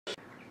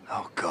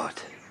Oh, God.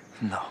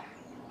 No.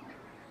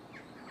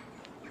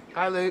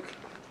 Hi, Luke.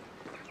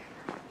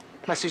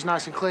 Message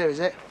nice and clear, is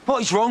it?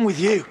 What is wrong with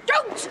you?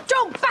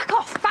 Don't! Back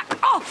off!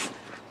 Back off!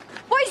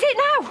 What is it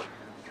now?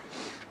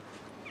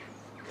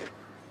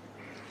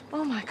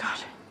 Oh, my God.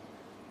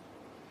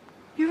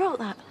 You wrote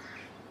that?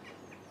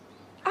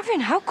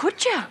 Aaron, how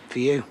could you? For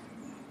you.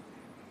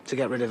 To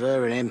get rid of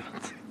her and him.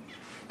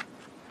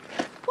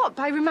 What,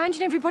 by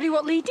reminding everybody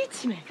what Lee did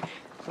to me?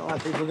 It's not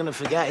like people are going to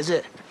forget, is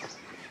it?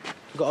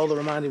 We've got all the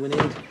reminding we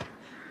need.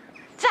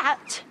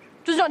 That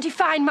does not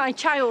define my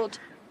child.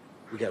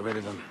 We get rid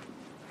of them.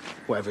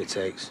 Whatever it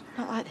takes.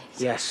 Not like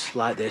this. Yes,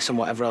 like this and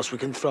whatever else we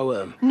can throw at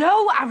them.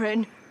 No,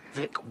 Aaron.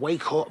 Vic,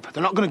 wake up.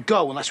 They're not going to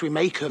go unless we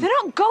make them. They're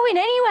not going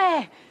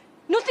anywhere.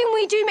 Nothing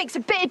we do makes a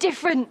bit of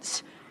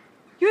difference.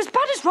 You're as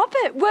bad as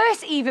Robert.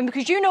 Worse even,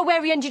 because you know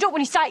where he ended up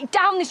when he started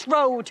down this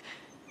road.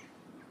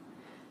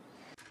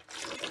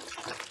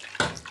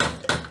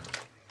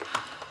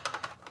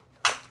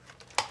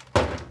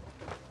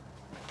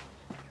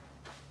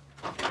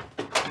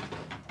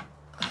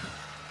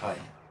 Hi.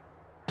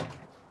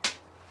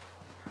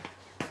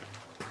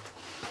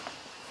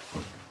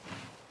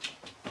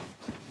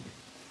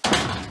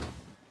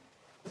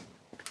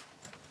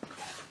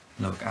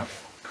 Look,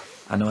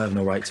 I know I have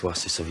no right to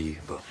ask this of you,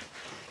 but...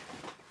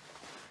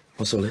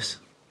 What's all this?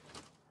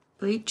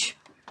 Bleach,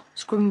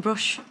 scrub and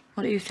brush.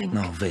 What do you think?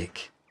 No,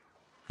 Vic.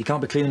 You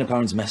can't be cleaning up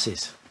Aaron's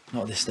messes.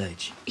 Not at this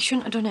stage. He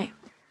shouldn't have done it.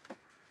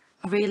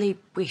 I really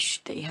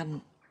wish that he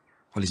hadn't.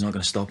 Well, he's not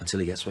going to stop until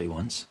he gets what he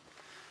wants.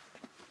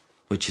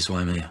 Which is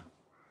why I'm here.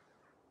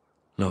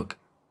 Look,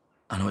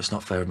 I know it's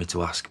not fair of me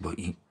to ask, but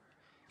you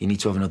need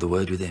to have another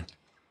word with him.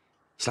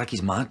 It's like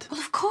he's mad. Well,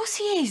 of course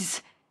he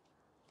is.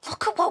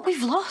 Look at what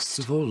we've lost.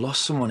 We've all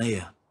lost someone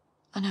here.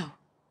 I know.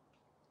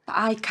 But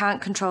I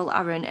can't control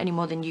Aaron any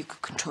more than you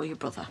could control your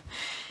brother.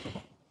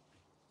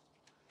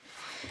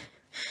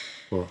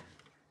 What?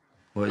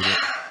 What is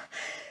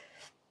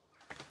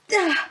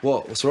it?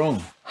 What? What's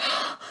wrong?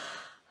 I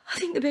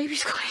think the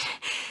baby's coming.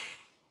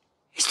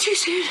 It's too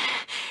soon.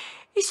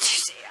 It's too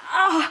soon.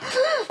 Oh,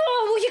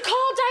 will you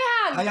call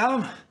Diane? I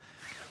am.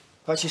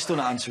 But she's still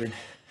not answering.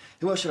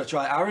 Who else should I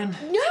try? Aaron?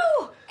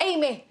 No!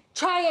 Amy.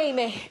 Try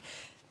Amy.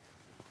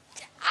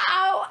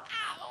 Ow,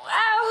 ow,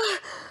 ow.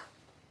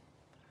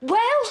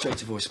 Well? Straight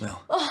to voicemail.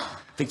 Oh.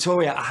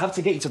 Victoria, I have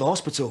to get you to the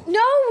hospital. No,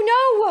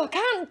 I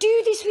can't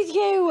do this with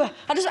you.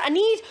 I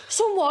need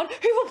someone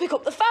who will pick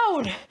up the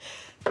phone.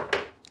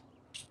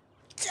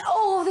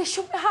 Oh, this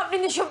shouldn't be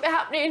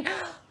happening.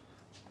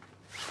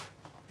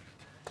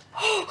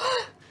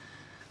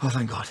 Oh,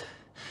 thank God.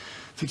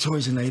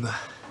 Victoria's in labour.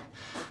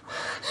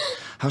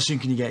 How soon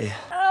can you get here?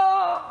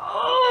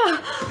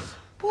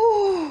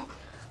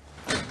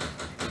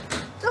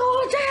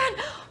 Oh,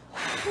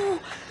 Diane.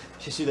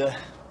 She's still there.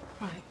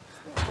 Right.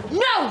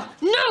 No!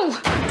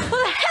 What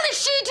the